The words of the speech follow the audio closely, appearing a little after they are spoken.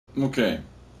Okay, I'm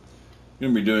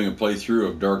going to be doing a playthrough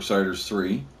of Darksiders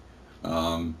 3.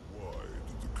 Um, Why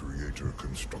did the Creator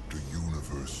construct a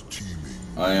universe teeming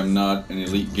I am with not an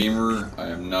elite gamer. I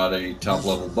am not a top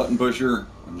level wizards, button pusher.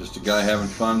 I'm just a guy having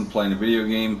fun playing a video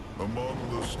game, among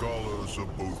the scholars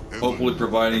of both hopefully heaven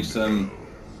providing and some hell?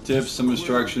 tips, some Clearly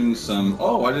instructions, is some, known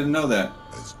oh, I didn't know that,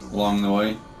 as the along the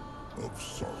way, Witcher of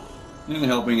Sorrow. and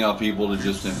helping out people to His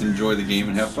just enjoy the seal is game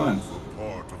and have fun. itself a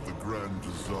part of the grand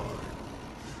design.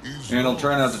 Is And I'll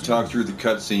try love not to talk through the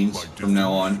sinful by cutscenes from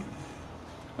now on.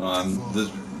 definition? This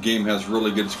Divine. game has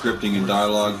really good scripting and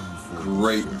dialogue, Question for the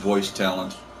great voice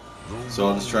talent. senses. Though So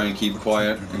I'll just try and one keep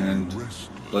quiet particularly and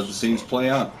let the restless scenes play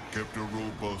bunch out. kept a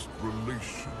robust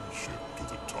relationship to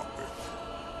the topic.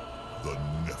 The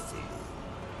Nephilim.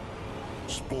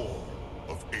 Spawn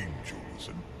of angels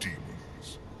and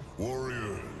demons.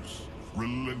 Warriors,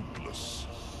 relentless,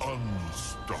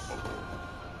 unstoppable,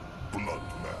 blood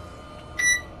mad.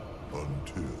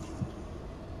 Until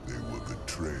they were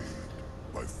betrayed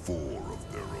by four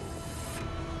of their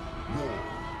own. War,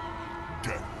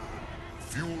 death,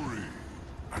 fury,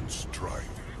 and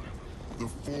strife. The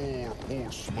four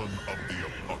horsemen of the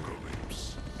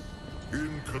apocalypse.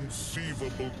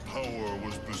 Inconceivable power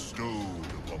was bestowed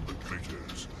upon the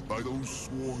creatures by those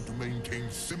sworn to maintain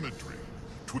symmetry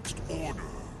twixt order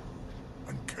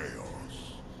and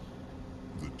chaos.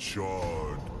 The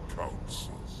Charred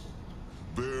Council.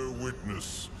 Bear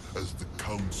witness as the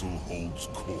Council holds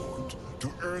court to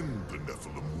end the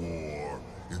Nephilim War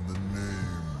in the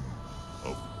name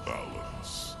of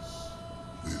balance.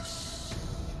 This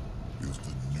is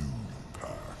the new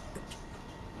pact.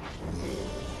 War,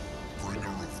 bringer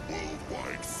of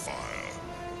worldwide fire.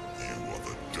 You are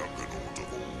the juggernaut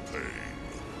of all pain.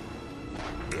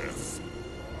 Death,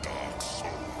 dark soul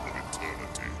of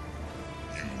eternity.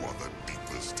 You are the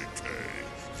deepest decay.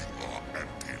 You are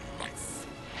anti-life.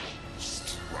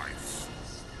 Strife.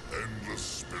 Endless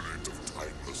spirit of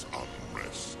timeless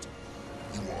unrest.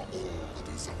 You are all that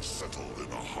is unsettled in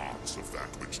the hearts of that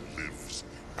which lives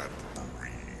and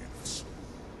breathes.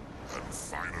 And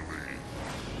finally,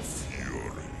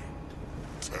 fury.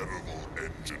 Terrible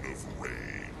engine of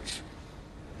rage.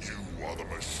 You are the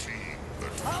machine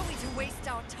that... Are we to waste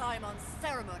our time on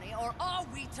ceremony, or are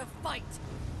we to fight?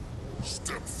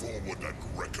 Step forward and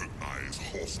recognize,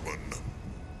 horseman.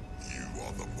 You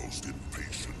are the most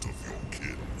impatient of your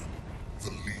kin.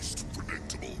 The least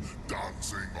predictable,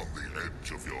 dancing on the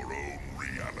edge of your own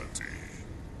reality.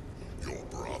 Your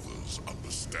brothers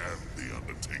understand the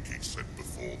undertaking set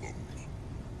before them.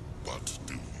 But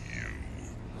do you?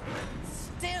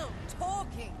 Still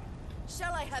talking!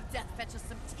 Shall I have Death fetch us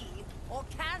some tea, or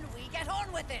can we get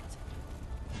on with it?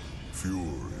 Fury,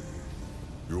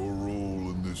 your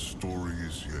role in this story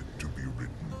is yet to be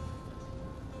written.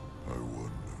 I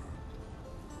wonder,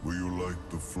 will you light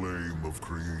the flame of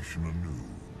creation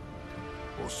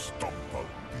anew? Or stomp out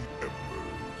the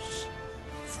embers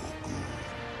for good?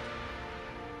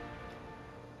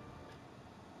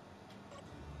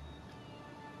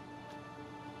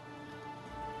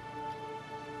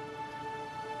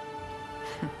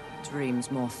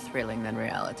 Dreams more thrilling than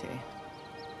reality.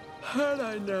 Had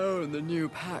I known the new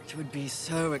pact would be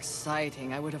so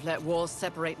exciting, I would have let war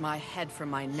separate my head from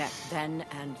my neck then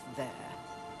and there.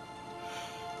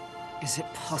 Is it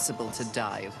possible to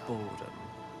die of boredom?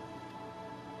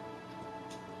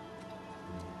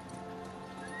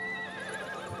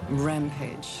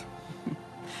 Rampage.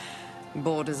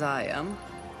 Bored as I am,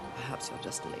 perhaps you're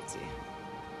just lazy.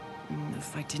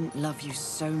 If I didn't love you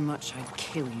so much, I'd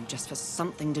kill you just for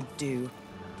something to do.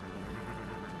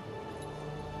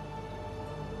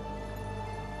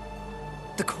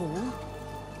 The call?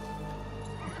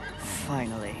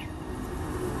 Finally.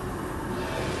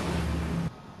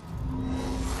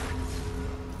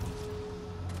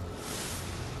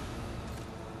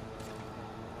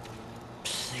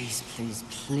 Please, please,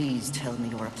 please tell me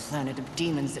you're a planet of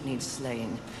demons that needs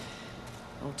slaying.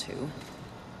 Or two.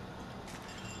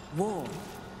 War.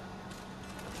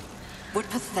 What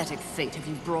pathetic fate have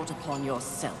you brought upon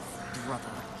yourself,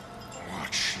 brother?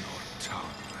 Watch your tongue.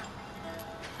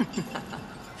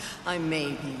 I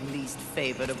may be least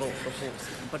favored of all the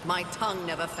horsemen, but my tongue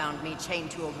never found me chained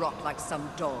to a rock like some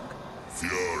dog.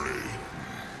 Fury,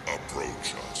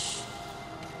 approach us.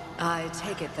 I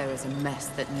take it there is a mess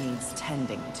that needs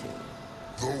tending to.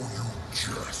 Though you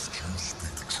jest, you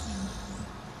speak true.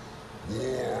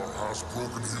 War has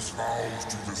broken his vows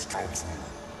to this council,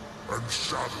 and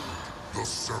shattered the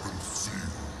seventh seal.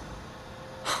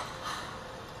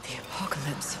 The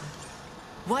apocalypse.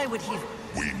 Why would he...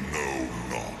 We know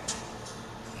not.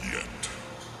 Yet.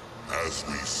 As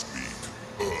we speak,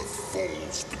 earth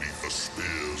falls beneath the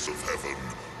spears of heaven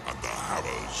and the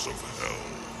hammers of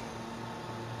hell.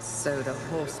 So the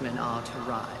horsemen are to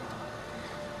ride.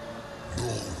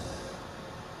 No.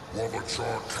 While the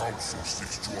Charred Council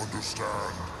seeks to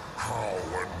understand how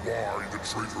and why the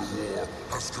traitor war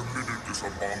has committed this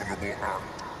abominable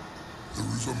act, there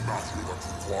is a matter that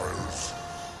requires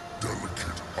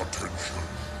delicate attention.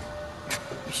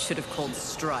 You should have called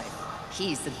Strife.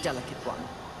 He's the delicate one.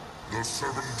 The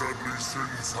 7 deadly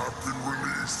sins have been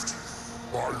released,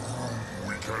 by whom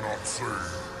we cannot say,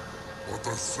 but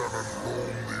the 7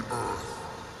 roam the earth,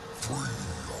 free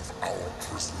of our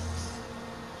prison.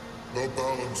 The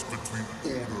balance between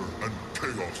order and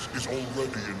chaos is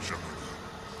already in jeopardy.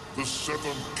 The 7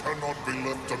 cannot be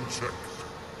left unchecked.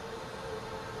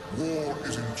 War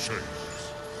is in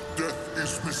chains. Death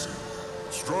is missing.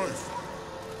 Strife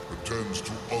attends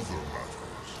to other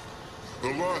matters.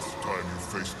 The last time you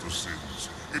faced the sins,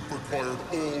 it required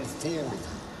all 4 of you.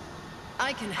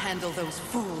 I can handle those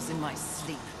fools in my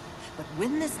sleep. But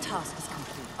when this task is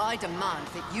complete, I demand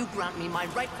that you grant me my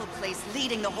rightful place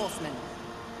leading the horsemen.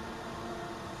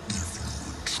 If you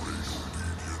would trade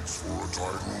obedience for a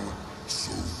title,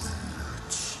 so be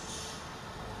it.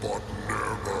 But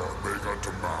never make a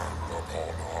demand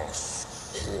upon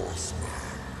us,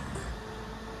 horsemen.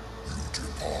 You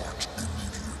depart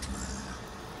immediately.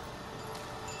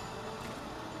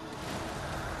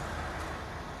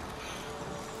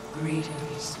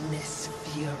 Greetings, Miss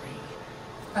Fury.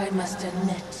 I must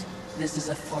admit, this is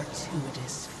a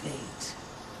fortuitous fate.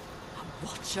 A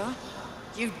watcher?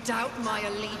 You doubt my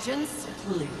allegiance?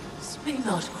 Please, be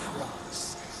not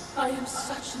cross. I am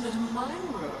such an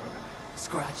admirer.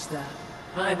 Scratch that.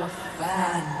 I'm a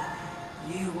fan.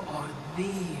 You are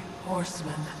the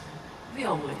horseman. The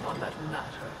only one that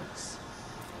matters.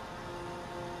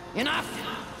 Enough!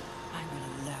 I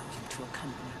will allow you to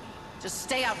accompany me. Just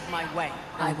stay out of my way.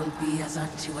 I will be as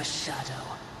unto a shadow.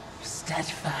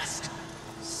 Steadfast.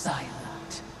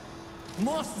 Silent.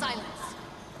 More silence!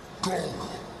 Go!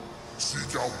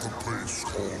 Seek out the place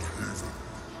called Haven.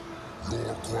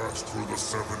 Your quest for the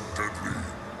 7 deadly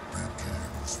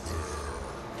begins there.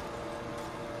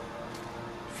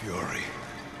 Fury,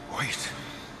 wait.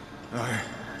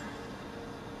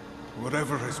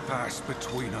 Whatever has passed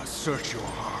between us, search your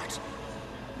heart.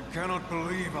 You cannot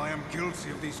believe I am guilty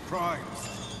of these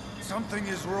crimes. Something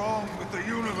is wrong with the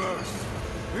universe.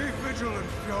 Be vigilant,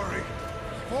 Fury.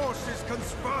 Forces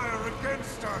conspire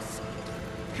against us.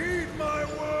 Heed my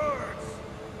words!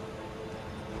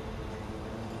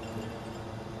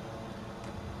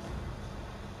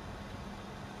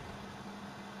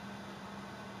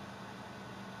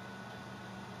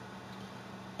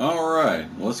 All right,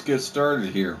 let's get started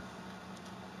here.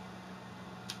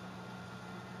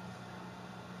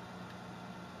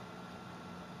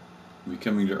 We're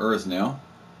coming to Earth now.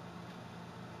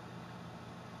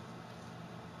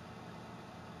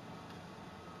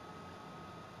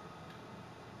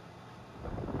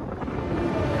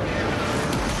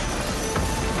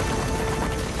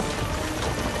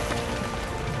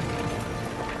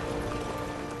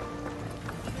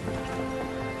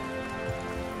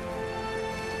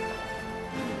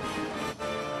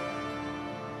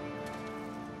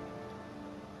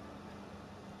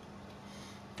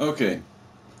 Okay,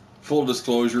 full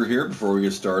disclosure here before we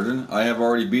get started. I have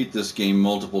already beat this game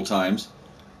multiple times,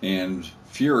 and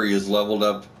Fury is leveled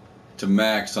up to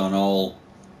max on all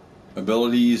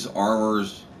abilities,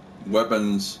 armors,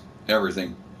 weapons,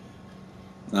 everything.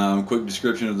 Quick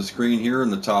description of the screen here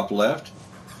in the top left.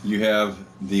 You have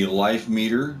the life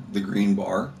meter, the green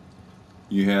bar.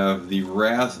 You have the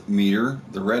wrath meter,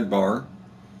 the red bar.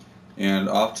 And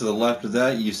off to the left of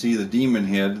that you see the demon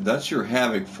head. That's your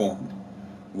havoc form.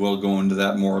 We'll go into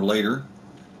that more later.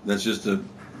 That's just a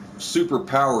super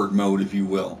powered mode, if you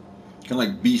will. Kind of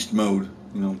like beast mode,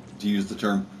 you know, to use the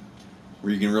term,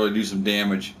 where you can really do some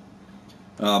damage.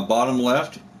 Bottom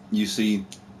left, you see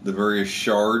the various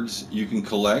shards you can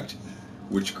collect,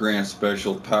 which grant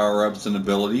special power-ups and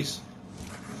abilities.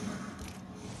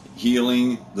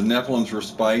 Healing, the Nephilim's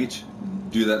Respite,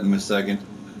 do that in a second.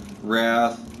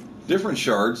 Wrath, different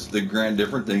shards that grant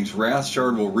different things. Wrath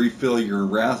shard will refill your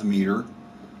wrath meter.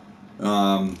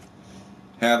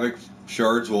 Havoc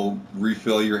shards will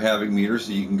refill your havoc meter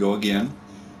so you can go again.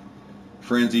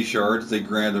 Frenzy shards, they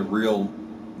grant a real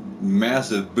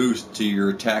massive boost to your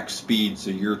attack speed, so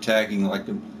you're attacking like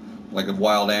a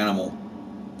wild animal.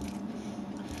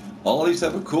 All of these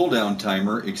have a cooldown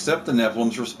timer except the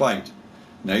Nephilim's Respite.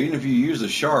 Now even if you use a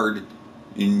shard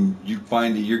and you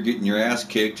find that you're getting your ass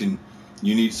kicked and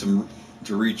you need some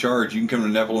to recharge, you can come to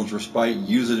Nephilim's Respite,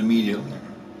 use it immediately.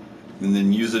 and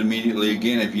then use it immediately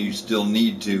again if you still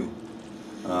need to.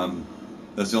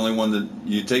 That's the only one that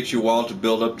it takes you a while to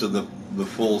build up to the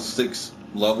full 6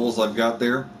 levels I've got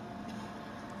there.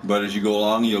 But as you go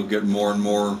along, you'll get more and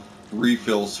more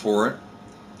refills for it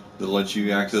that lets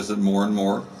you access it more and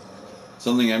more.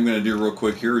 Something I'm going to do real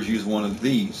quick here is use one of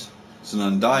these. It's an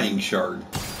undying shard.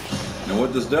 Now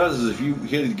what this does is if you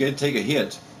take a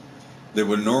hit that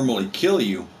would normally kill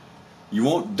you, you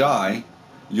won't die.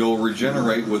 You'll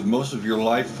regenerate with most of your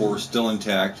life force still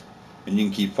intact, and you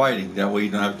can keep fighting. That way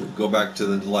you don't have to go back to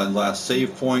the last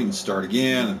save point and start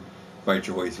again and fight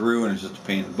your way through, and it's just a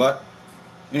pain in the butt.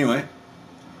 Anyway,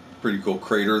 pretty cool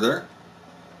crater there.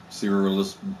 See where we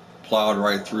just plowed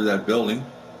right through that building.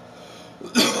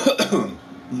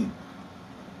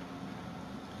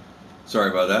 Sorry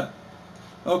about that.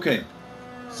 Okay,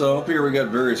 so up here we got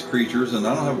various creatures, and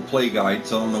I don't have a play guide,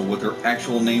 so I don't know what their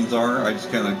actual names are. I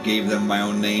just kind of gave them my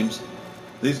own names.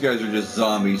 These guys are just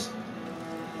zombies.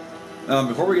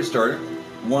 Before we get started,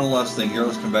 one last thing here.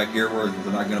 Let's come back here where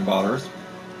they're not going to bother us.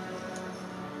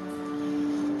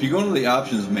 If you go into the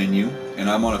options menu, and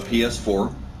I'm on a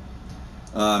PS4,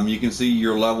 you can see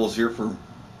your levels here for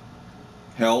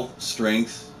health,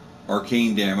 strength,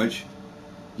 arcane damage.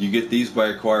 You get these by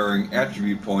acquiring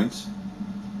attribute points,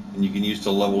 and you can use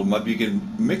to level them up. You can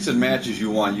mix and match as you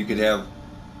want. You could have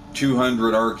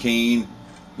 200 arcane,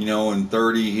 you know, and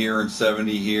 30 here and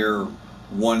 70 here,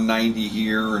 190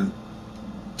 here and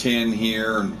 10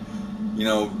 here, and you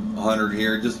know, 100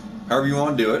 here. Just however you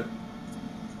want to do it.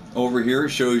 Over here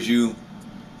it shows you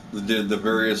the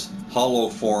various hollow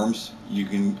forms you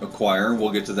can acquire.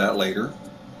 We'll get to that later.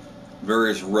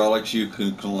 Various relics you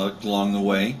can collect along the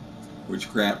way, which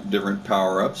grant different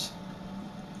power-ups.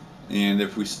 And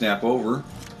if we snap over,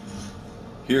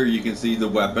 here you can see the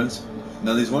weapons.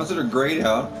 Now these ones that are grayed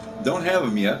out, don't have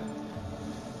them yet.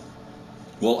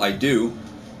 Well, I do,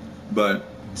 but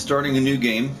starting a new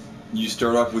game, you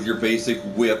start off with your basic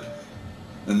whip,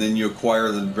 and then you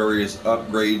acquire the various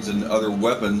upgrades and other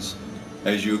weapons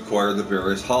as you acquire the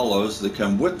various hollows that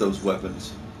come with those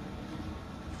weapons.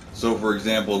 So for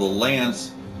example, the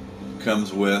lance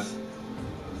comes with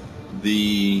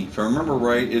the, if I remember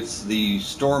right, it's the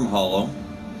storm hollow,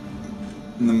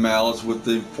 and the mallet with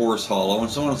the force hollow, and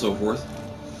so on and so forth.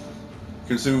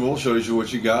 Consumable shows you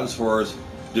what you got as far as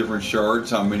different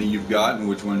shards, how many you've got and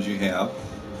which ones you have.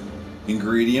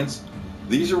 Ingredients,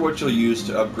 these are what you'll use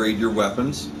to upgrade your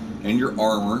weapons and your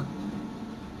armor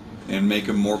and make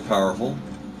them more powerful.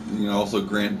 You can also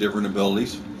grant different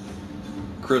abilities.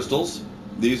 Crystals,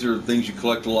 these are things you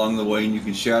collect along the way, and you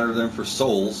can shatter them for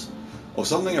souls. Oh,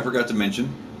 something I forgot to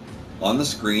mention, on the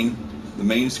screen, the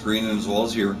main screen, and as well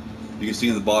as here, you can see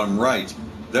in the bottom right,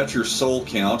 that's your soul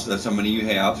count. That's how many you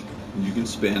have and you can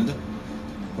spend.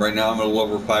 Right now I'm a little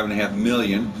over 5.5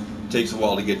 million. It takes a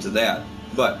while to get to that,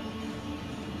 but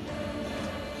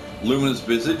Luminous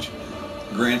Visage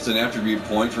grants an attribute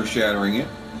point for shattering it.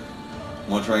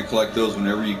 You want to try and collect those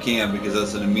whenever you can, because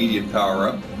that's an immediate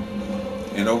power-up.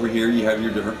 And over here you have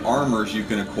your different armors you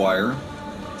can acquire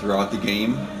throughout the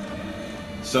game.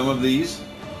 Some of these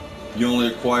you only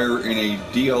acquire in a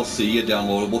DLC, a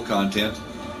downloadable content,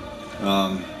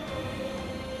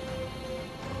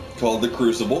 called the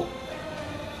Crucible.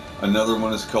 Another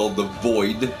one is called the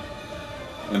Void.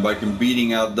 And by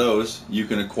beating out those, you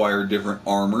can acquire different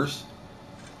armors,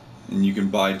 and you can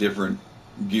buy different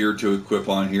gear to equip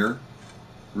on here.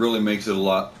 Really makes it a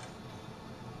lot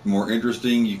more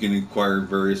interesting. You can acquire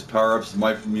various power-ups.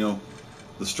 The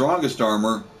strongest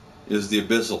armor is the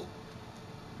Abyssal.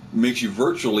 It makes you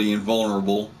virtually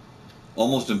invulnerable,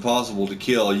 almost impossible to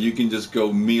kill. You can just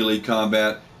go melee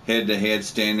combat, head-to-head,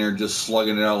 stand there just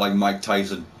slugging it out like Mike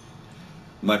Tyson.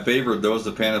 My favorite, though, is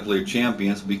the Panoply of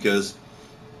Champions, because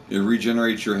it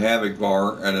regenerates your Havoc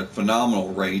bar at a phenomenal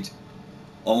rate,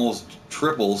 almost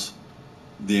triples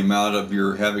the amount of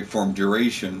your Havoc form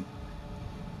duration.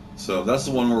 So that's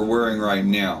the one we're wearing right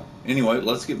now. Anyway,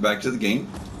 let's get back to the game.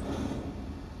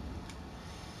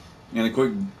 And a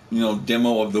quick,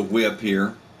 demo of the whip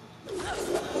here.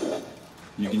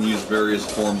 You can use various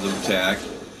forms of attack.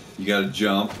 You got to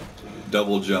jump,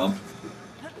 double jump,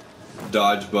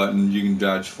 dodge button. You can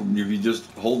dodge. If you just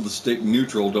hold the stick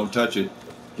neutral, don't touch it,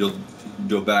 you'll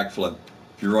do a backflip.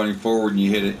 If you're running forward and you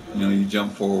hit it, you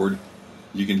jump forward.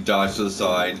 You can dodge to the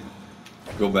side,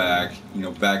 go back,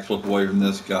 backflip away from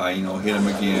this guy, hit him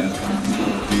again,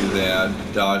 do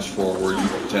that, dodge forward,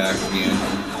 attack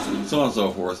again, so on and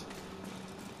so forth.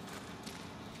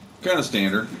 Kind of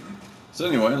standard. So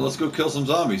anyway, let's go kill some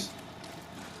zombies.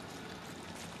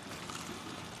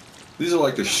 These are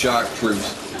like the shock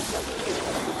troops,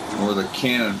 or the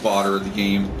cannon fodder of the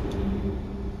game.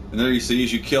 And there you see,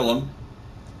 as you kill them,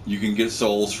 you can get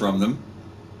souls from them.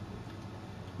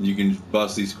 You can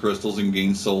bust these crystals and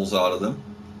gain souls out of them.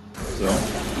 So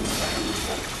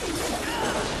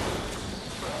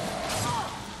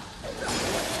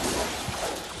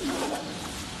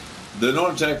they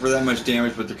don't attack for that much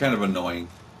damage, but they're kind of annoying.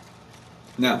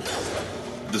 Now,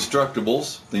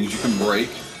 destructibles, things you can break.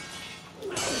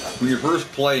 When you're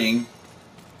first playing,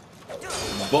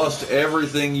 bust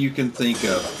everything you can think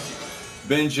of.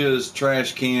 Benches,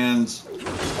 trash cans,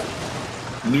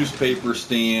 newspaper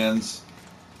stands.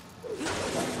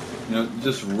 You know,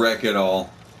 just wreck it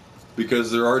all.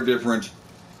 Because there are different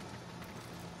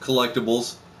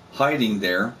collectibles hiding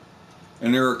there.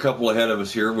 And there are a couple ahead of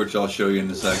us here, which I'll show you in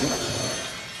a second.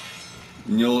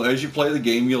 And as you play the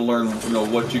game, you'll learn,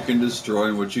 what you can destroy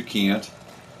and what you can't.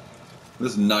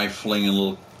 This knife-flinging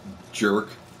little jerk.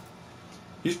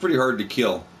 He's pretty hard to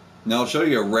kill. Now I'll show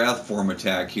you a wrath form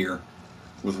attack here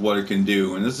with what it can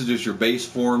do. And this is just your base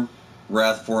form.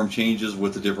 Wrath form changes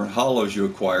with the different hollows you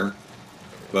acquire.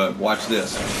 But watch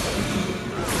this.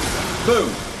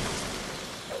 Boom!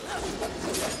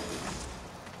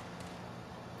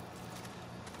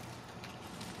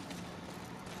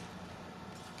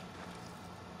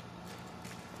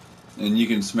 And you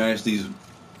can smash these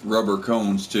rubber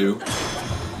cones too.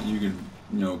 You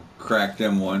can, crack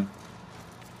them one.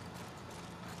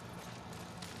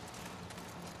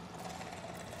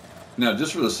 Now,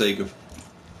 just for the sake of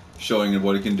showing it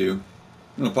what it can do,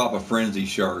 I'm going to pop a Frenzy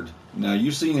Shard. Now,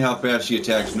 you've seen how fast she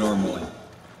attacks normally.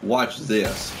 Watch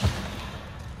this.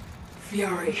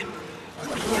 Fury. Look,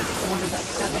 one of the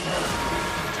 7.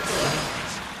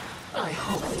 I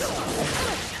hope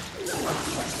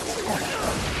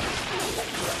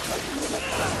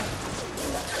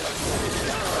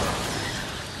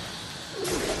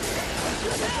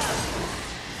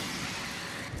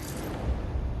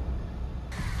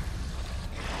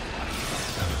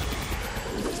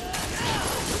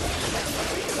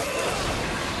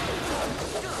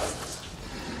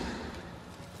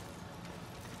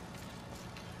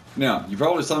Now, you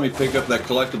probably saw me pick up that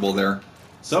collectible there.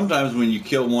 Sometimes when you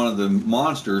kill one of the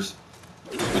monsters,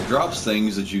 it drops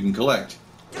things that you can collect.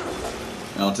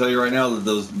 And I'll tell you right now that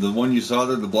the one you saw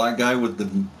there, the black guy with the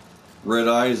red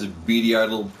eyes, the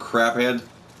beady-eyed little craphead,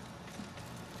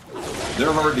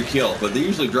 they're hard to kill, but they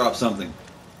usually drop something.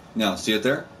 Now, see it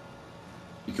there?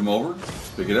 You come over,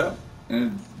 pick it up,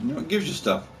 and it gives you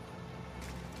stuff.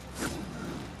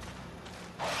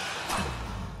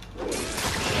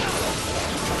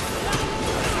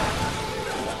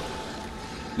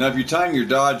 Now, if you time your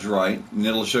dodge right, and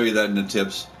it'll show you that in the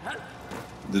tips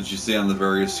that you see on the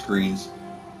various screens,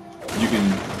 you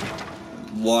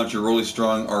can launch a really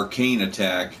strong arcane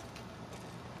attack,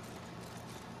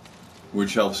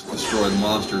 which helps destroy the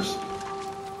monsters.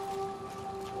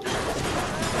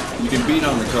 You can beat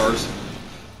on the cars.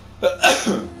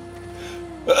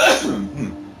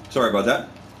 Sorry about that.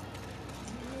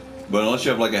 But unless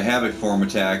you have like a Havoc form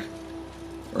attack,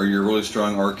 or your really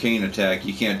strong arcane attack,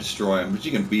 you can't destroy them, but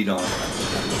you can beat on them.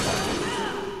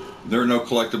 There are no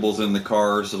collectibles in the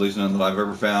cars, at least none that I've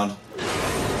ever found.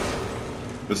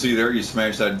 But see there, you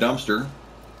smash that dumpster,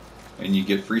 and you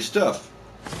get free stuff.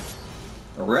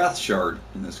 A Wrath Shard,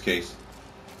 in this case.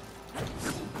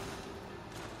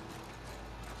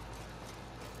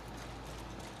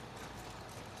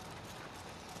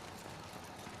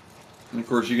 And of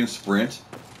course you can sprint.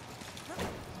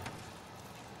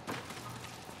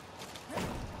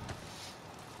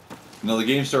 Now the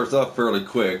game starts off fairly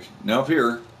quick. Now up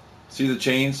here, see the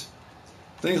chains?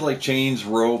 Things like chains,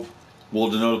 rope,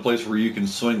 will denote a place where you can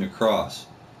swing across.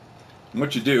 And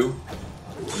what you do,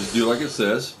 just do like it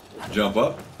says, jump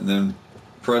up, and then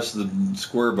press the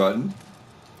square button,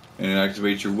 and it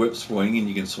activates your whip swing, and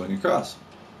you can swing across.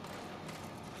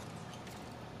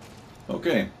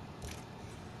 Okay.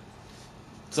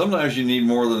 Sometimes you need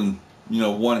more than,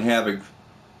 one Havoc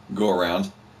go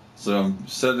around. So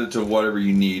set it to whatever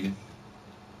you need.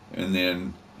 And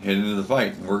then head into the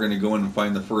fight. We're going to go in and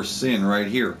find the first sin right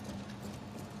here.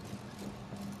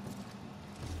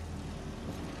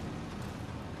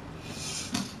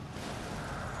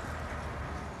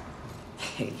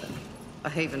 Haven. A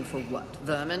haven for what?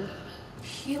 Vermin?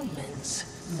 humans,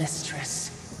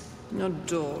 mistress.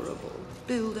 Adorable.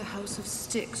 Build a house of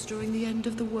sticks during the end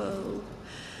of the world.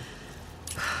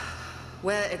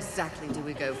 Where exactly do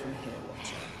we go from here,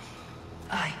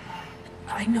 Watcher?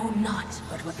 I know not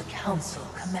but what the Council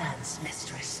commands,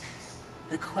 mistress.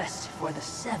 The quest for the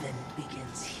Seven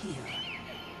begins here.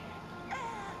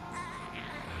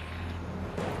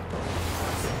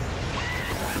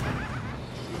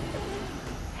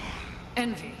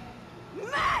 Envy.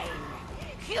 Mine!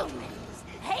 Humans,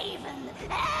 Haven,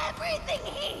 everything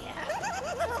here.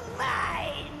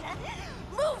 Mine.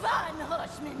 Move on,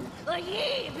 horsemen, or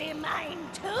ye be mine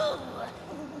too.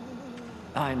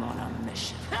 I'm on a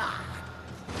mission.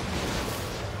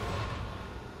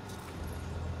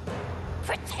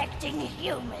 Protecting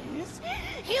humans?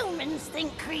 Humans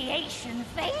think creation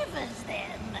favors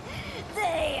them.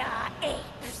 They are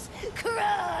apes,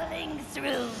 crawling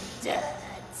through dirt.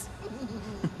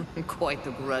 Quite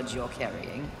the grudge you're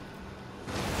carrying.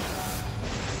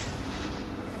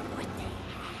 What they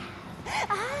have,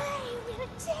 I will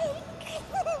take.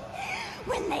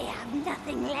 When they have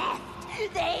nothing left,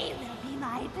 they will be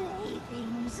my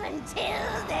playthings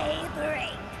until they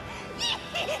break.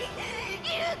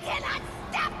 You cannot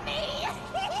stop me!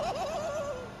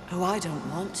 Oh, I don't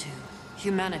want to.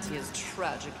 Humanity is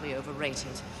tragically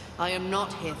overrated. I am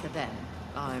not here for them.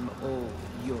 I'm all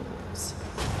yours.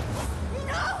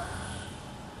 No!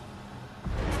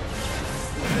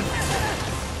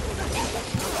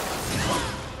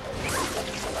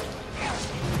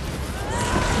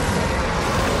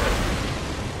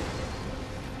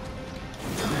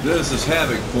 This is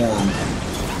Havoc form.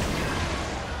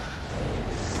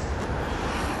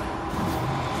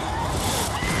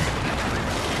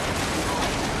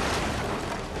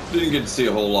 Didn't get to see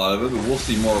a whole lot of it, but we'll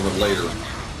see more of it later. This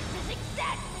is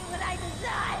exactly what I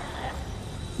desire.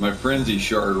 My frenzy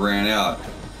shard ran out,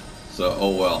 so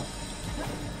oh well.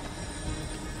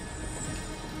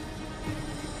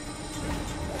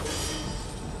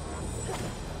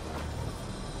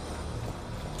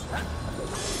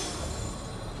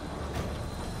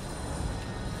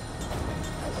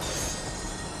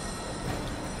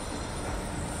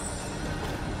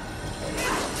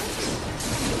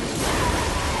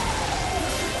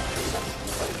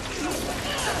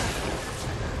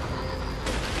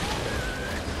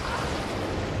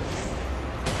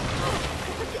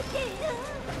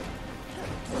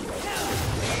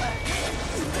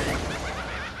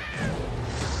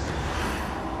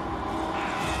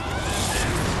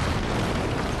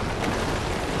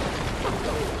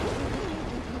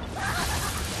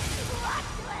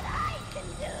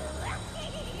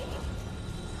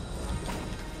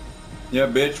 Yeah,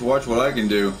 bitch, watch what I can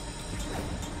do.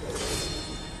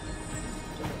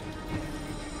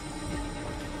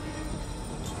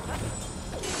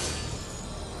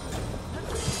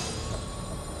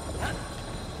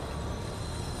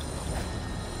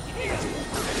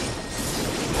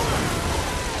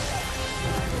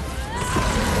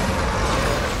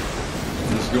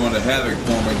 Just go into Havoc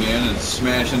form again and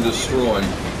smash and destroy.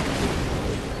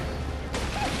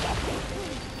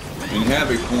 In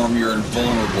Havoc form, you're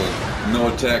invulnerable.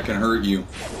 No attack can hurt you.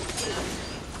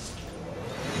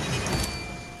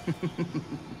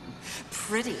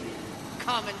 Pretty.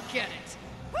 Come and get it.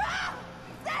 Ah,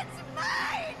 that's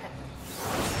mine!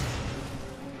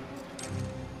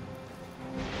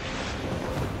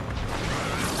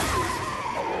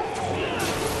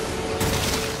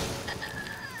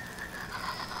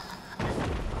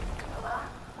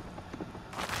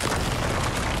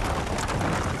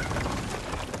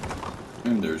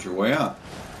 And there's your way out.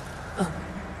 Oh,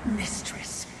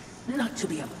 mistress. Not to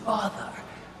be a bother,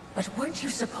 but weren't you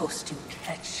supposed to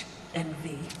catch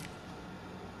envy?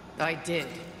 I did.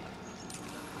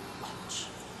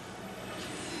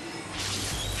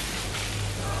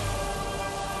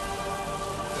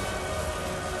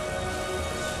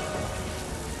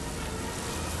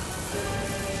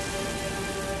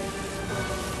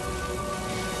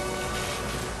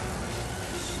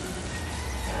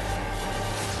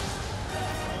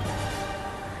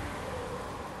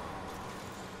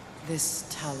 This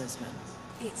talisman.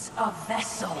 It's a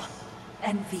vessel.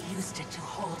 Envy used it to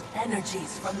hold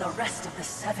energies from the rest of the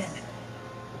Seven.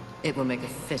 It will make a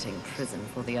fitting prison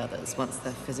for the others once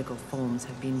their physical forms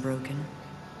have been broken.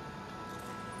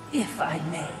 If I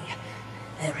may,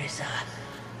 there is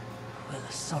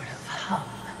a sort of hum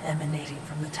emanating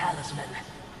from the talisman.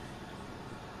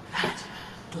 That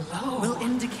glow Will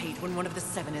indicate when one of the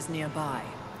Seven is nearby.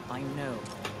 I know.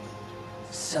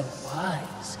 So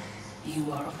wise.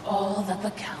 You are all that the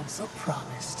Council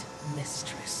promised,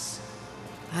 mistress.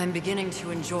 I'm beginning to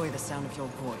enjoy the sound of your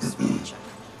voice, Watcher.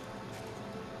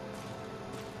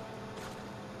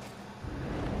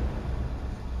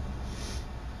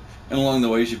 And along the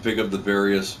way, as you pick up the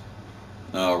various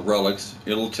relics,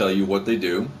 it'll tell you what they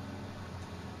do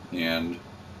and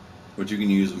what you can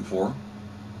use them for.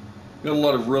 Got a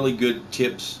lot of really good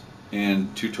tips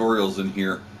and tutorials in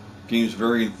here. Game's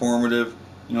very informative.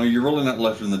 You know, you're really not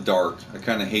left in the dark. I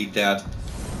kind of hate that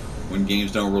when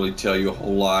games don't really tell you a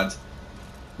whole lot.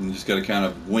 And you just got to kind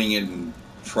of wing it and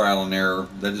trial and error.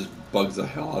 That just bugs the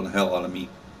hell out of me.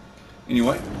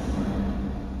 Anyway,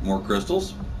 more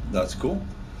crystals. That's cool.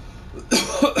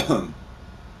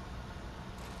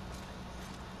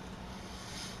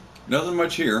 Nothing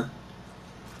much here.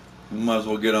 We might as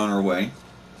well get on our way.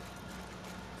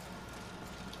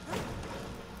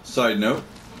 Side note,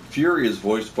 Fury is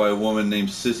voiced by a woman named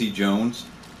Sissy Jones.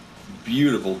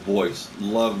 Beautiful voice.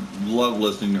 Love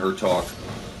listening to her talk.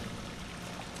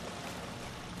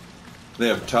 They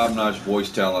have top-notch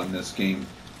voice talent in this game.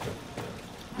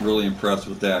 Really impressed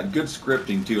with that. Good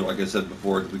scripting too, like I said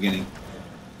before at the beginning.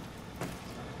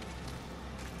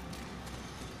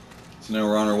 So now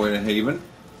we're on our way to Haven.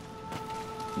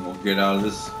 And we'll get out of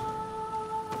this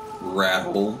rat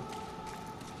hole.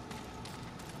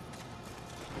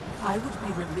 I would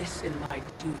be remiss in my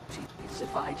duties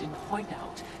if I didn't point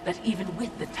out that even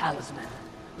with the talisman,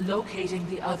 locating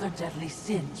the other deadly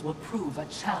sins will prove a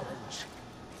challenge.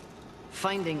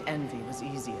 Finding envy was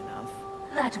easy enough.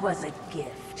 That was a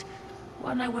gift.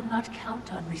 One I would not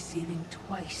count on receiving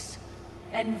twice.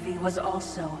 Envy was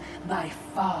also, by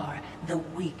far, the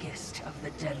weakest of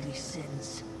the deadly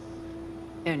sins.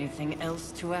 Anything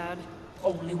else to add?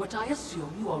 Only what I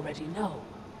assume you already know.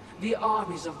 The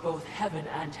armies of both heaven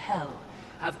and hell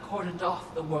have cordoned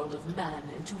off the world of man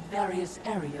into various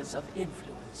areas of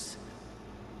influence.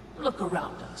 Look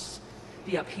around us.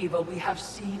 The upheaval we have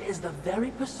seen is the very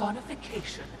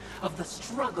personification of the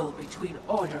struggle between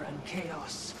order and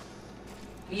chaos.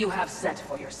 You have set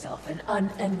for yourself an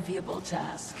unenviable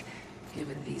task,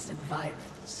 given these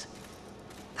environments.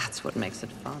 That's what makes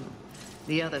it fun.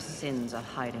 The other sins are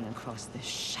hiding across this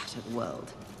shattered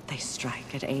world. They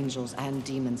strike at angels and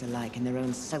demons alike in their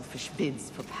own selfish bids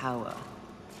for power.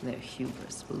 Their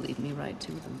hubris will lead me right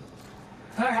to them.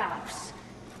 Perhaps,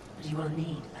 but you will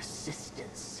need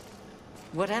assistance.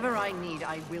 Whatever I need,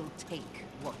 I will take,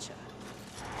 Watcher.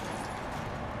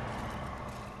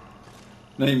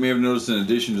 Now you may have noticed in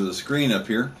addition to the screen up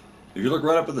here, if you look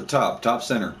right up at the top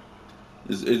center,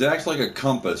 it acts like a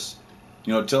compass.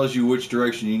 You know, it tells you which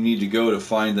direction you need to go to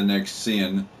find the next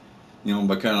sin. You know,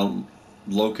 by kind of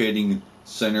locating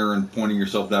center and pointing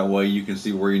yourself that way, you can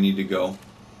see where you need to go.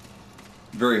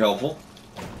 Very helpful.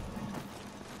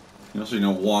 You know, so you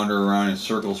don't wander around in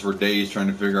circles for days trying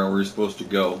to figure out where you're supposed to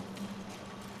go.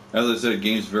 As I said, the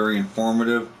game's very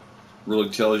informative. Really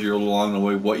tells you along the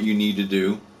way what you need to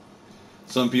do.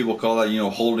 Some people call that, you know,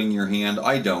 holding your hand.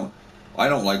 I don't. I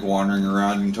don't like wandering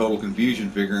around in total confusion,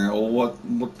 figuring out, oh, what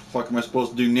the fuck am I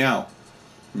supposed to do now?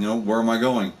 You know, where am I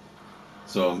going?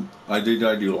 So I do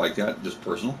like that, just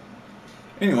personal.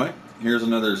 Anyway, here's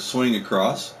another swing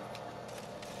across.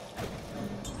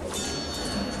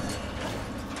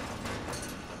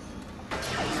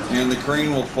 And the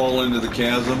crane will fall into the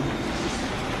chasm.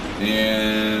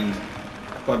 And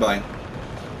bye-bye.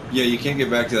 Yeah, you can't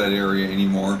get back to that area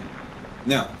anymore.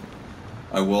 Now,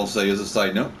 I will say as a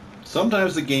side note,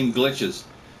 sometimes the game glitches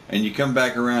and you come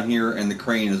back around here and the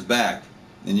crane is back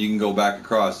and you can go back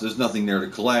across. There's nothing there to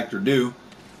collect or do,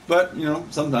 but you know,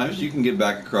 sometimes you can get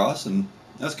back across and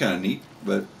that's kind of neat.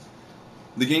 But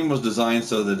the game was designed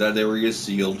so that that area is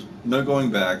sealed, no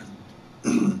going back.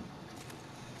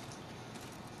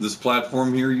 This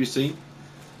platform here you see,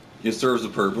 it serves a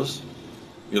purpose.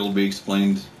 It'll be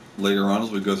explained later on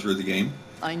as we go through the game.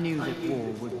 I knew that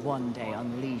war would one day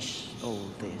unleash all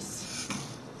this.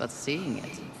 But seeing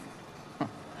it...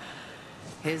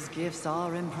 his gifts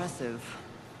are impressive.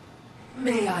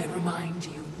 May I remind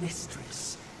you,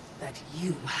 mistress, that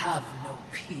you have no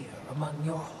peer among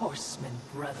your horsemen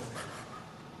brethren.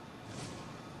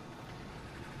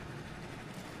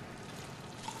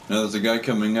 Now there's a guy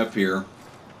coming up here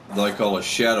that I call a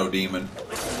shadow demon.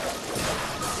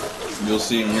 You'll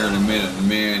see him here in a minute.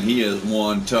 Man, he is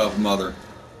one tough mother.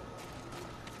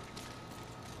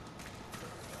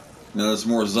 Now there's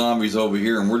more zombies over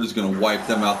here and we're just going to wipe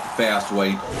them out the fast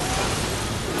way.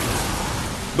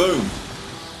 Boom!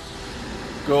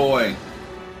 Go away.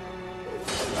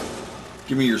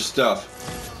 Give me your stuff.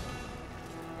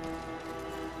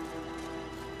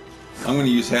 I'm going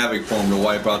to use Havoc for him to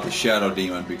wipe out the Shadow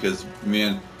Demon because,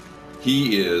 man,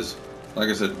 he is, like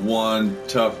I said, one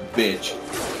tough bitch.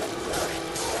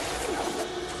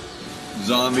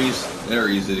 Zombies, they're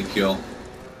easy to kill.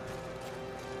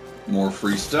 More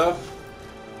free stuff.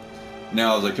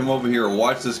 Now as I come over here,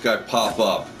 watch this guy pop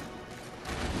up.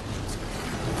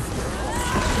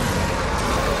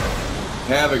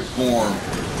 Havoc form.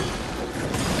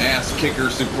 Ass kicker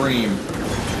supreme.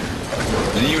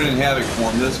 And even in Havoc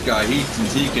form, this guy, he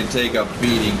can take a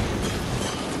beating.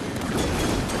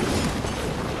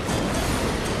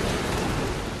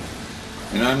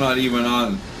 And I'm not even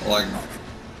on like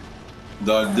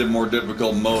the more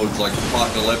difficult modes like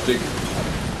apocalyptic.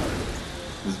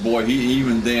 This boy,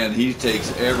 even then, he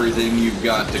takes everything you've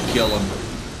got to kill him.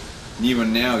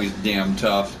 Even now, he's damn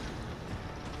tough.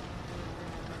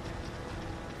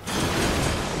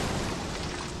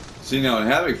 See, now in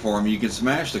Havoc form, you can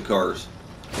smash the cars.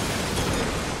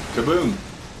 Kaboom!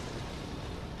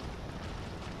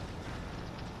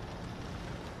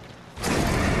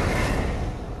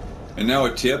 And now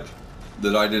a tip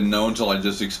that I didn't know until I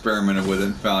just experimented with it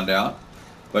and found out.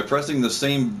 By pressing the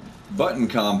same button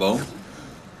combo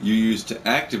you use to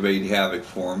activate Havoc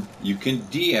form, you can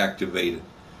deactivate it.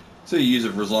 So you use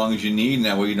it for as long as you need, and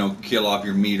that way you don't kill off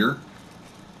your meter.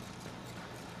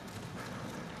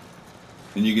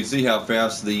 And you can see how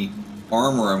fast the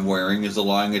armor I'm wearing is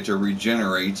allowing it to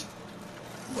regenerate.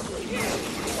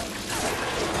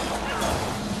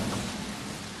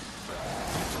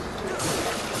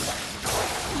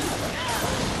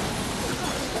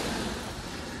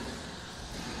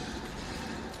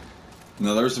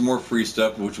 Now there's some more free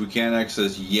stuff which we can't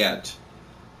access yet.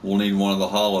 We'll need one of the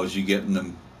hollows you get in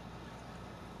them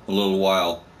a little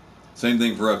while. Same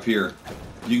thing for up here.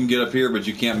 You can get up here, but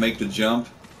you can't make the jump.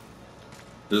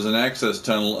 There's an access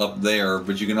tunnel up there,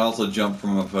 but you can also jump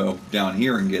from up down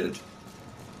here and get it.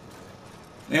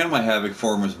 And my Havoc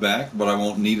form is back, but I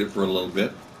won't need it for a little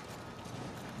bit.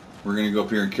 We're going to go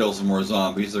up here and kill some more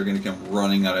zombies. They're going to come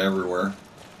running out of everywhere.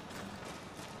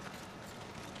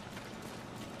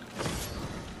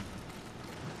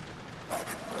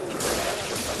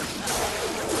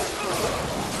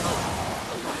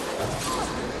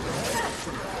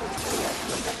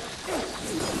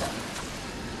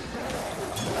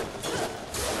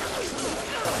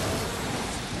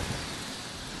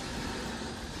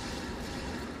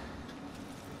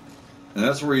 And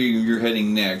that's where you're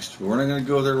heading next. But we're not going to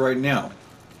go there right now.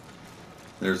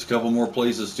 There's a couple more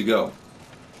places to go.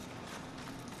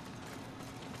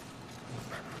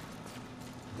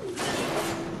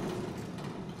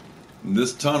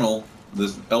 This tunnel,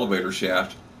 this elevator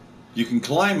shaft, you can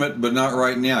climb it, but not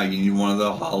right now. You need one of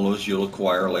the hollows you'll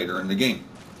acquire later in the game.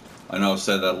 I know I've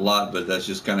said that a lot, but that's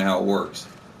just kind of how it works.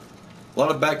 A lot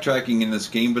of backtracking in this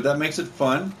game, but that makes it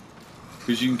fun,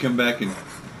 because you can come back and,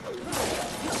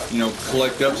 you know,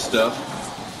 collect up stuff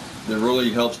that really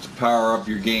helps to power up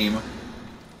your game.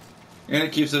 And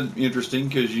it keeps it interesting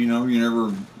because, you know, you're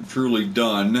never truly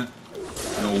done.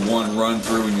 You know, one run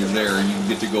through and you're there, and you can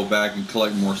get to go back and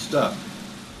collect more stuff.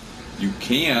 You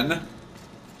can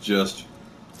just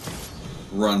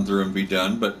run through and be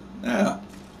done, but yeah,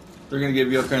 they're going to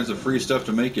give you all kinds of free stuff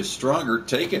to make you stronger.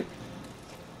 Take it.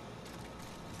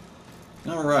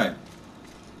 Alright,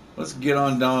 let's get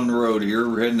on down the road here.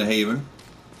 We're heading to Haven.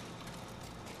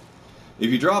 If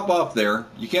you drop off there,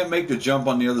 you can't make the jump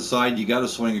on the other side. You got to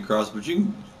swing across, but you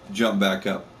can jump back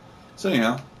up. So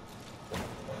anyhow,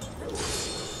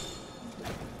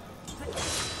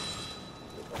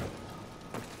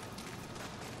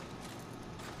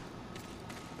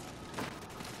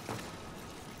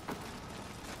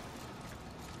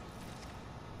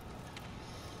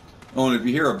 oh, and if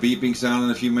you hear a beeping sound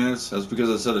in a few minutes, that's because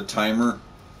I set a timer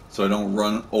so I don't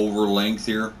run over length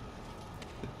here.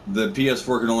 The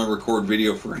PS4 can only record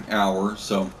video for an hour,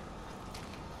 so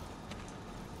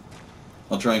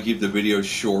I'll try and keep the video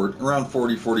short, around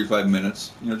 40-45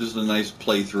 minutes. You know, just a nice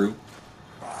playthrough.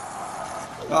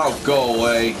 Oh, go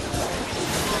away.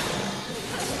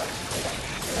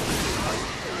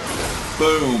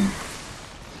 Boom.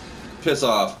 Piss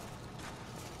off.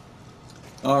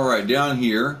 Alright, down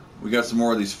here, we got some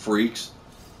more of these freaks.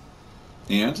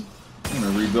 And I'm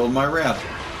going to rebuild my raft.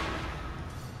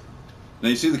 Now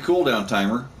you see the cooldown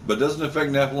timer, but it doesn't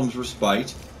affect Nephilim's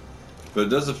Respite. But it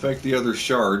does affect the other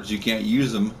shards. You can't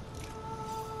use them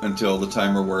until the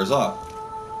timer wears off.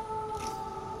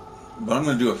 But I'm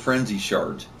going to do a Frenzy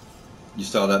Shard. You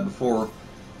saw that before.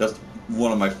 That's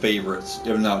one of my favorites,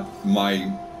 if not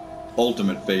my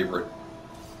ultimate favorite,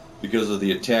 because of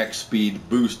the attack speed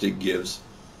boost it gives.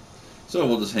 So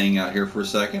we'll just hang out here for a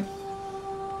second.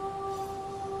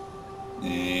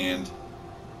 And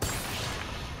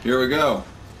here we go.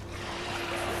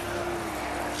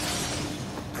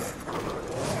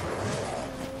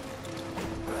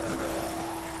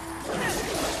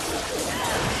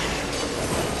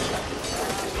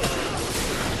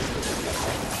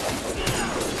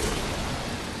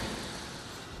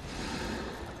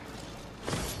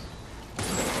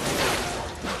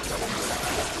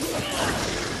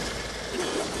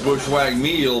 Bushwhack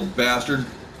me, you little bastard.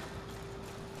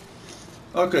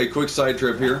 Okay, quick side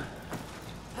trip here.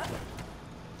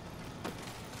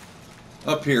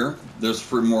 Up here,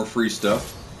 there's more free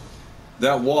stuff.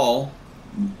 That wall,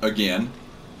 again,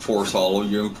 Force Hollow,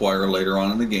 you acquire later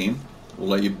on in the game. We'll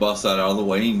let you bust that out of the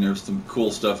way, and there's some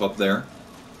cool stuff up there.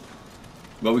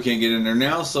 But we can't get in there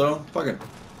now, so fuck it.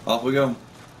 Off we go.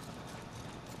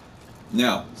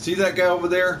 Now, see that guy over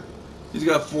there? He's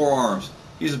got 4 arms.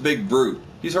 He's a big brute.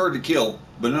 He's hard to kill,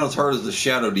 but not as hard as the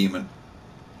Shadow Demon.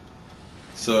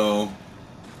 So...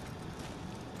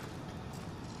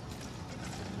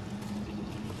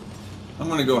 I'm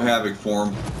gonna go Havoc for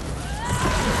him.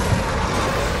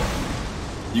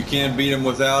 You can't beat him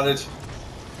without it.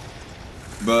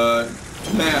 But,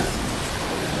 nah.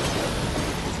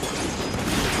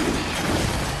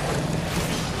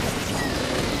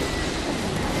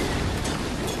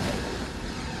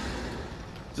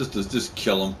 Just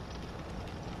kill him.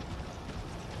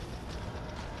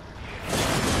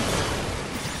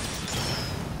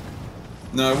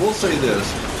 Now I will say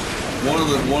this: one of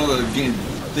the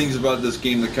things about this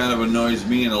game that kind of annoys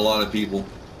me and a lot of people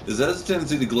is that it's a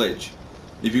tendency to glitch.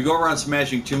 If you go around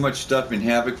smashing too much stuff in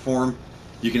Havoc form,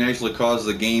 you can actually cause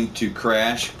the game to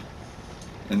crash,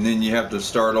 and then you have to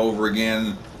start over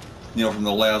again, you know, from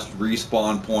the last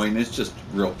respawn point. It's just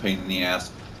a real pain in the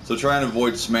ass. So try and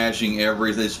avoid smashing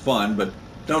everything. It's fun, but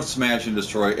don't smash and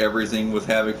destroy everything with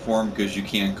Havoc form because you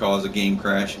can cause a game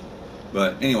crash.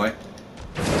 But anyway,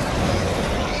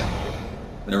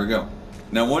 there we go.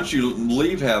 Now once you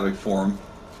leave Havoc form,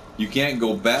 you can't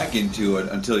go back into it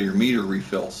until your meter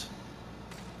refills.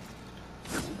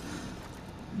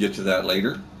 Get to that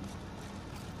later.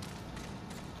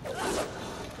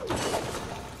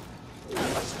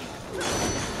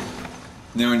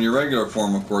 Now in your regular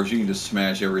form, of course, you can just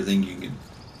smash everything you can,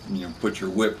 you know, put your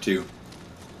whip to.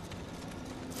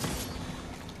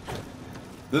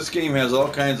 This game has all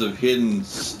kinds of hidden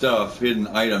stuff, hidden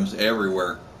items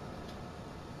everywhere.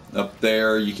 Up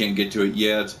there, you can't get to it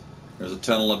yet. There's a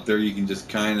tunnel up there, you can just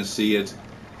kind of see it.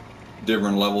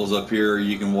 Different levels up here,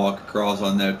 you can walk across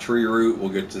on that tree route. We'll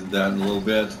get to that in a little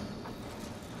bit.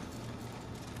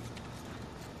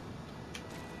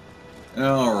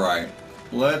 Alright,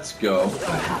 let's go.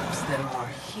 Perhaps there are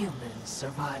human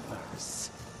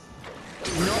survivors.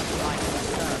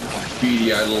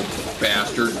 Beady-eyed little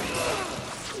bastard.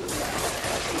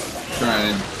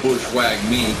 Trying to bushwhack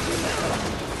me.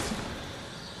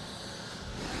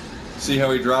 See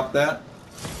how he dropped that?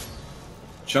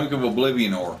 Chunk of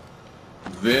Oblivion ore.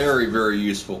 Very, very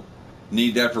useful.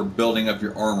 Need that for building up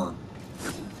your armor.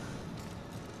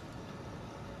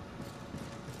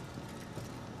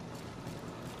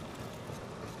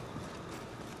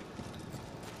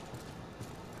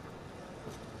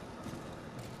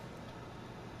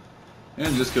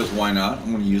 And just because why not,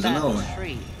 I'm going to use another one.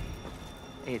 Tree.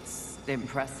 It's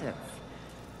impressive.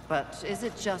 But is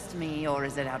it just me, or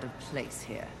is it out of place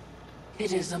here?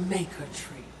 It is a maker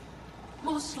tree.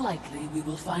 Most likely we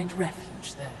will find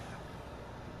refuge there.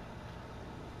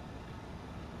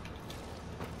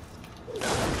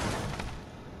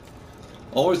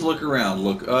 Always look around,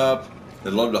 look up.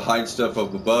 They love to hide stuff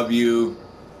up above you.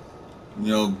 You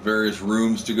know, various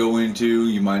rooms to go into.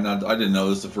 You might not, I didn't know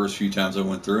this the first few times I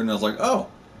went through, and I was like, oh,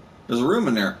 there's a room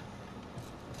in there.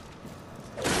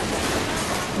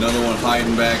 Another one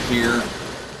hiding back here.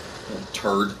 Little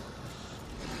turd.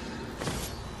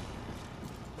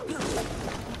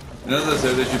 And as I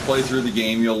said, as you play through the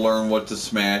game, you'll learn what to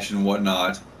smash and what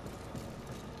not.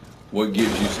 What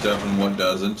gives you stuff and what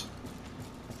doesn't.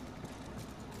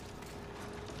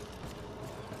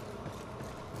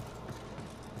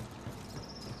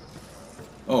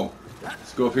 Oh,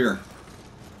 let's go up here.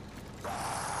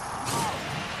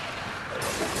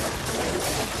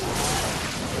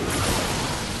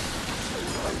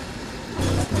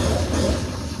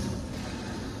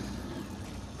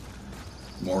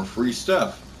 More free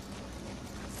stuff.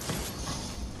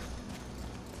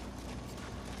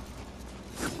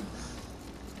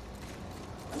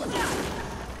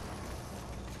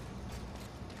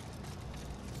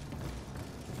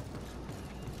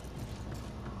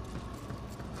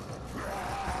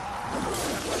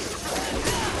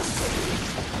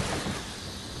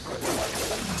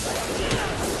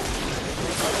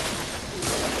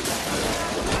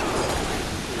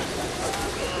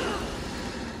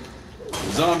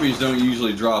 Zombies don't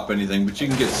usually drop anything, but you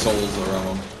can get souls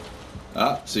around them.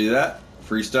 Ah, see that?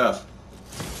 Free stuff.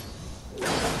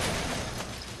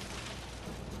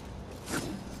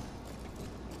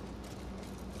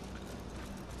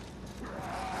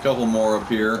 Couple more up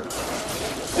here.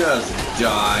 Just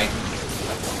die.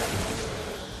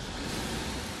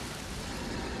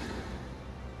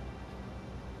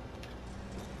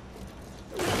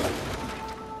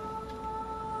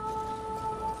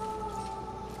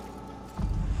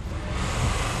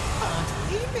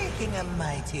 A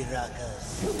mighty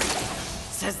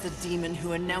ruckus. Says the demon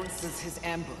who announces his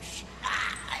ambush.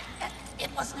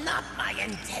 It was not my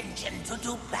intention to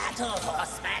do battle,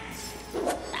 horseman.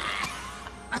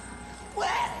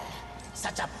 Well,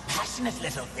 such a passionate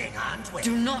little thing, aren't we?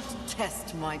 Do not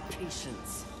test my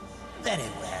patience. Very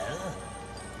well.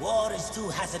 War is too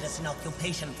hazardous an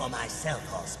occupation for myself,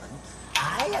 horseman.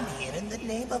 I am here in the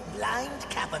name of blind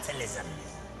capitalism.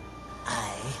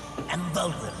 I am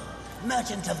Volgrim,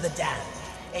 merchant of the damned,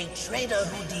 a trader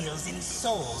who deals in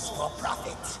souls for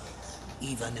profit.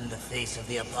 Even in the face of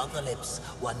the apocalypse,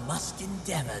 one must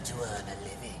endeavor to earn a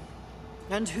living.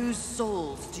 And whose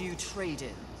souls do you trade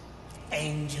in?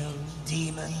 Angel,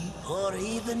 demon, or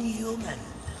even human.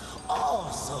 All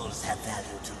souls have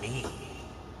value to me.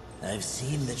 I've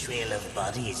seen the trail of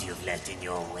bodies you've left in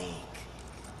your wake.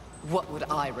 What would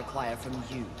I require from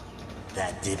you?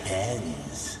 That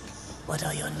depends. What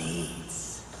are your needs?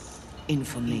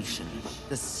 Information.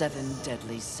 The 7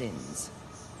 deadly sins.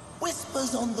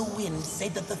 Whispers on the wind say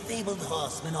that the fabled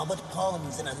horsemen are but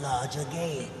pawns in a larger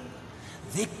game.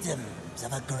 Victims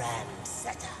of a grand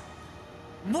setup.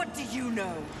 What do you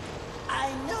know?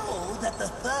 I know that the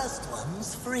first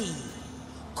one's free.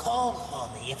 Call for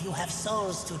me if you have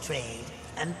souls to trade,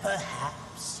 and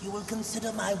perhaps you will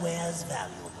consider my wares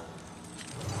valuable.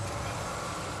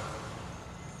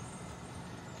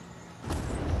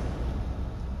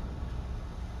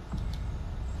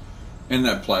 And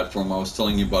that platform I was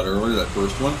telling you about earlier, that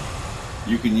first one,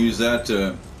 you can use that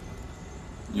to,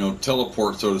 you know,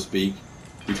 teleport, so to speak,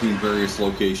 between various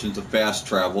locations, to fast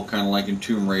travel, kind of like in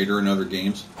Tomb Raider and other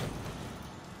games.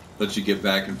 Lets you get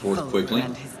back and forth quickly.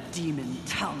 And his demon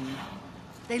tongue.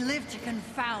 They live to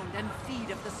confound and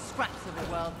feed of the scraps of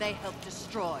the world they help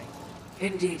destroy.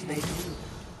 Indeed they do.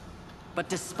 But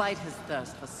despite his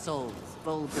thirst for souls,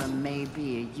 Volgrim may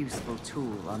be a useful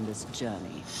tool on this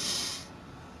journey.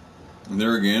 And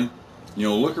there again, you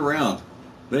know, look around.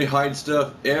 They hide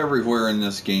stuff everywhere in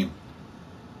this game.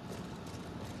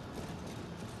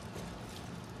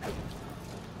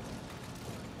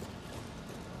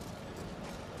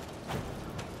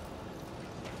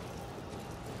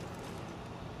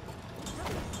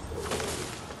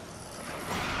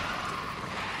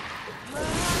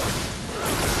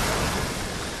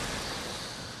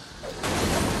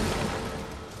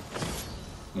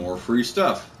 More free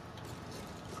stuff.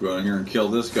 Go in here and kill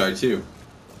this guy too.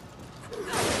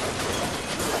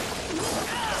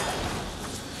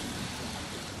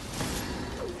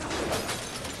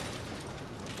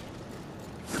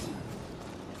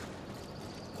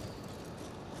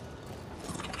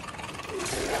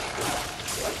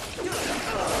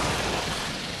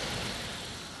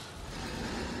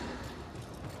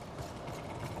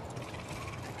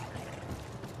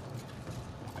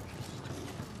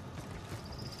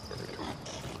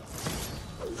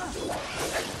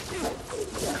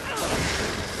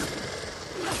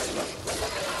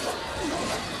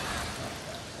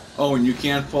 Oh, and you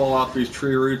can't fall off these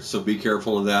tree roots, so be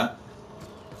careful of that.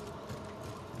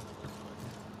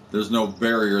 There's no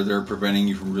barrier there preventing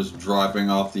you from just dropping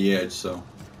off the edge, so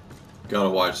gotta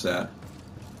watch that.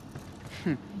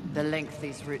 The length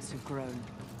these roots have grown.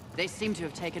 They seem to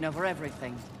have taken over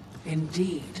everything.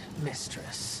 Indeed,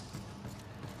 mistress.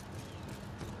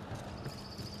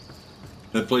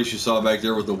 That place you saw back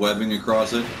there with the webbing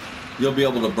across it, you'll be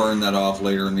able to burn that off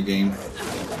later in the game.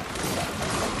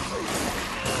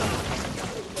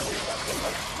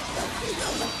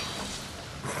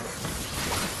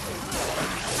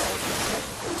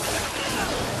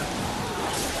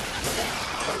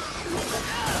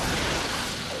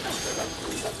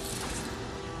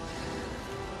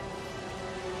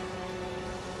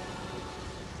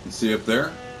 See up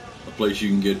there, a place you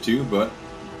can get to, but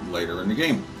later in the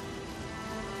game.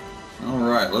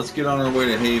 Alright, let's get on our way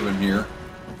to Haven here.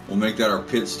 We'll make that our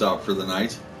pit stop for the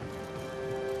night.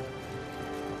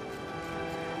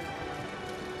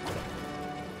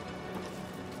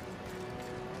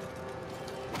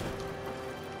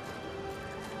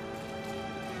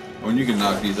 Oh, and you can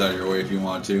knock these out of your way if you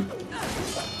want to.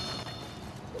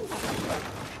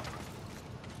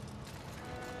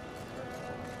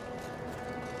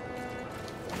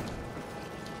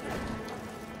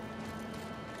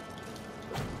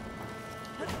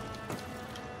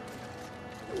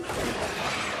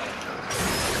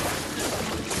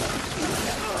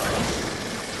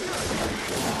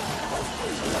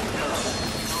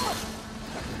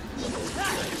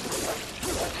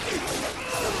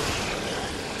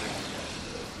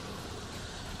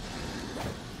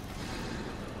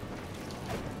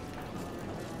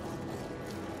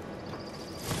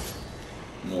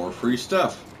 More free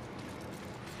stuff.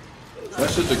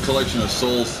 That's just a collection of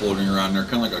souls floating around there,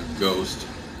 kind of like a ghost.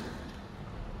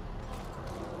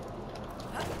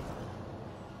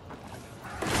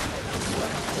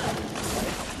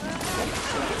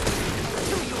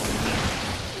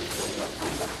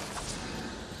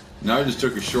 Now I just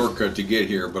took a shortcut to get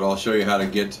here, but I'll show you how to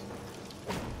get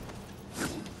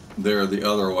there the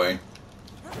other way.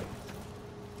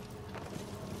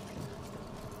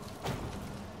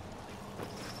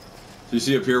 So you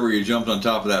see up here where you jumped on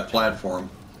top of that platform,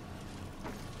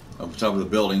 up top of the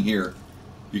building here.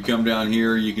 You come down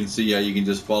here, you can see how you can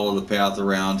just follow the path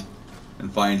around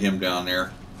and find him down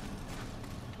there.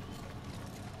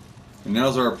 And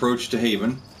now's our approach to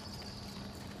Haven.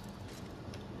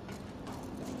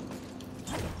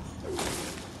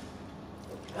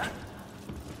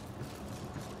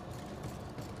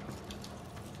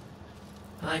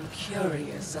 I'm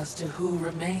curious as to who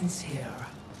remains here,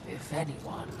 if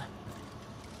anyone.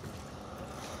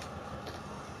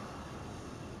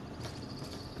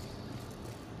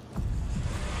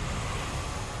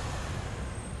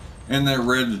 And that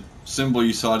red symbol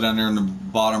you saw down there in the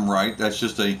bottom right, that's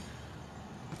just a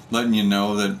letting you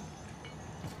know that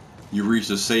you reached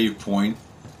a save point.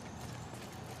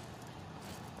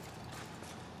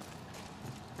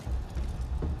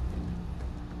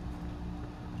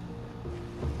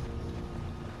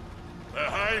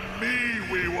 Behind me,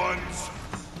 wee ones.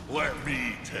 Let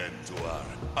me tend to our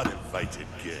uninvited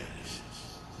guests.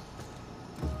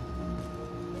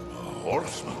 A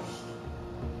horseman.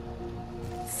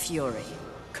 Fury,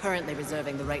 currently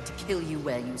reserving the right to kill you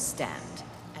where you stand.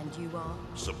 And you are?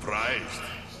 Surprised,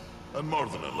 and more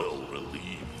than a little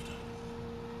relieved.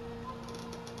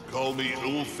 Call me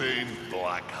Ulthane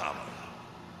Blackhammer.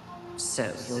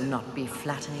 So you'll not be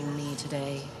flattering me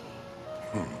today?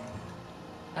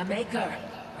 A maker,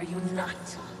 are you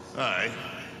not? Aye,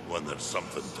 when there's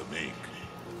something to make.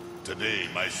 Today,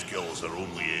 my skills are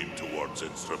only aimed towards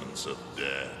instruments of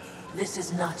death. This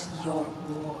is not your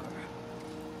war.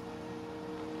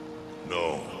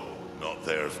 No, not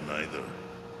theirs neither.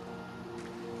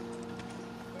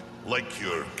 Like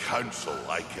your council,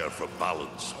 I care for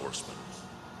balance, horsemen.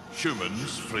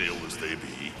 Humans, frail as they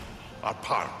be, are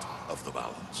part of the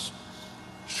balance.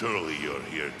 Surely you're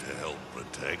here to help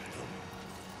protect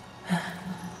them.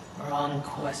 Wrong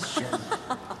question.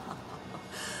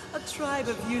 A tribe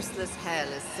of useless,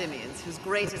 hairless simians whose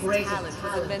greatest talent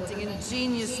was inventing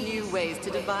ingenious new ways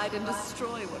to divide and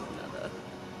destroy one another.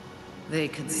 They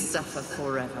could suffer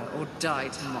forever or die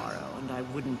tomorrow, and I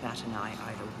wouldn't bat an eye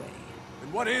either way.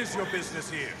 And what is your business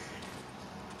here?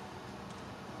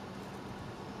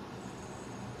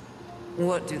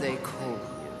 What do they call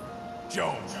you?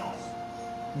 Jones.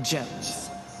 Jones.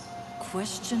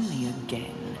 Question me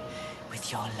again with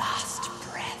your last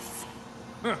breath.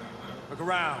 Huh. Look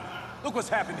around. Look what's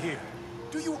happened here.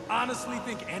 Do you honestly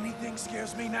think anything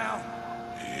scares me now?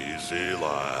 Easy,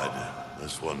 lad.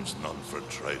 This one's none for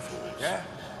trifles. Yeah?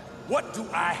 What do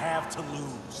I have to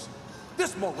lose?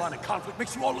 This moronic conflict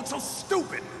makes you all look so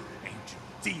stupid. Angel,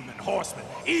 demon, horseman,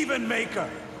 even maker.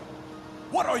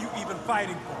 What are you even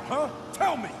fighting for, huh?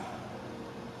 Tell me!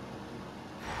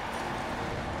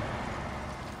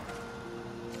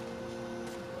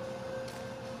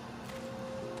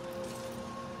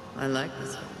 I like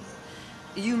this one.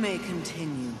 You may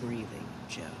continue breathing,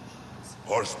 Jones.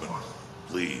 Horsemen,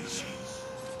 please.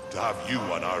 To have you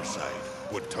on our side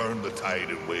would turn the tide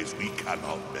in ways we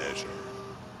cannot measure.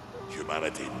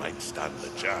 Humanity might stand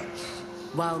a chance.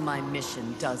 While my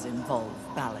mission does involve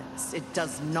balance, it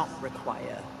does not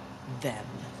require them.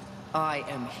 I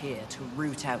am here to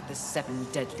root out the 7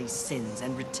 deadly sins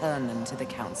and return them to the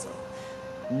Council.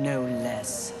 No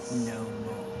less, no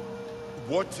more.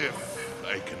 What if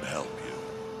I can help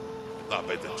you? That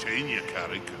bit of chain you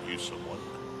carry could use someone.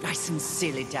 I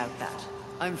sincerely doubt that.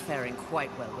 I'm faring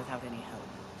quite well without any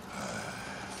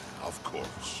help. Of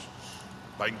course.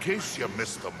 But in case you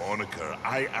missed the moniker,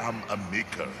 I am a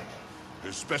maker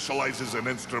who specializes in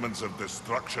instruments of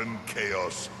destruction,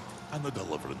 chaos, and the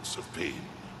deliverance of pain.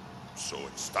 So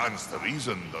it stands to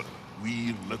reason that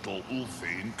we little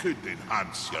Ulthane could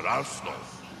enhance your arsenal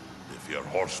if your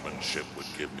horsemanship would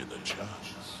give me the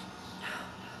chance.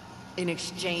 In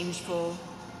exchange for?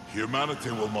 Humanity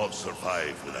will not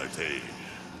survive without aid.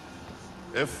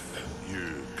 If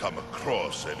you come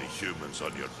across any humans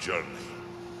on your journey,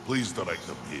 please direct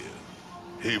them here.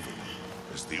 Haven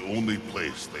is the only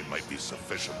place they might be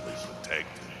sufficiently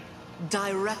protected.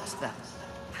 Direct them?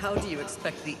 How do you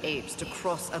expect the apes to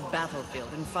cross a battlefield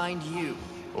and find you?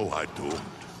 Oh, I don't.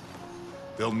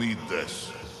 They'll need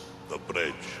this. The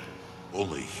bridge.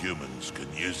 Only humans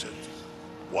can use it.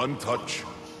 One touch,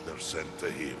 they're sent to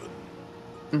Haven.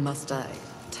 Must I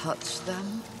touch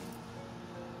them?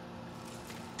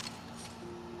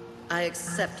 I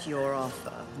accept your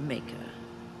offer, Maker.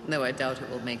 Though I doubt it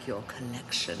will make your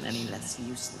collection any less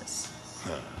useless.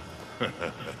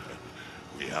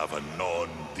 We have a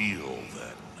non-deal,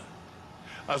 then.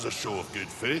 As a show of good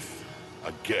faith,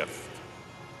 a gift.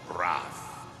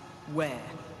 Wrath. Where?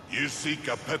 You seek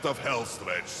a pit of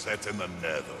hellstretch set in the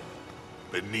nether,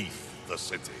 beneath the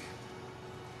city.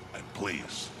 And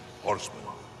please, horsemen.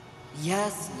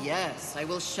 Yes, yes. I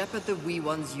will shepherd the wee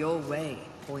ones your way,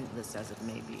 pointless as it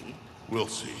may be. We'll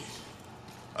see.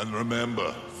 And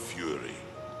remember, Fury,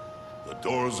 the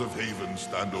doors of Haven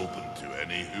stand open to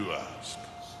any who ask.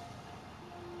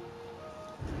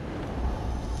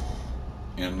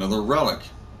 And another relic.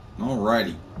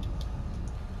 Alrighty.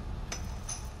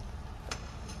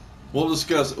 We'll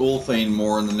discuss Ulthane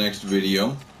more in the next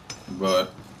video,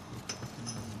 but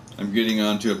I'm getting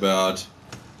on to about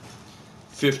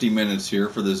 50 minutes here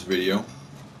for this video,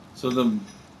 so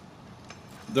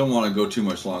don't want to go too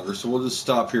much longer, so we'll just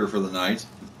stop here for the night.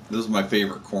 This is my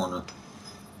favorite corner,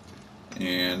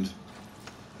 and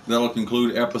that'll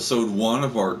conclude episode 1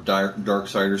 of our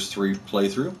Darksiders 3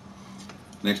 playthrough.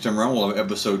 Next time around we'll have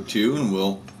episode 2 and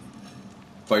we'll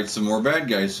fight some more bad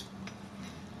guys.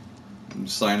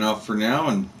 Sign off for now,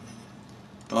 and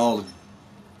I'll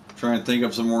try and think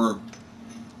of some more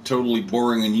totally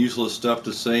boring and useless stuff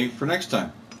to say for next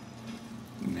time.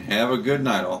 And have a good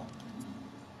night, all.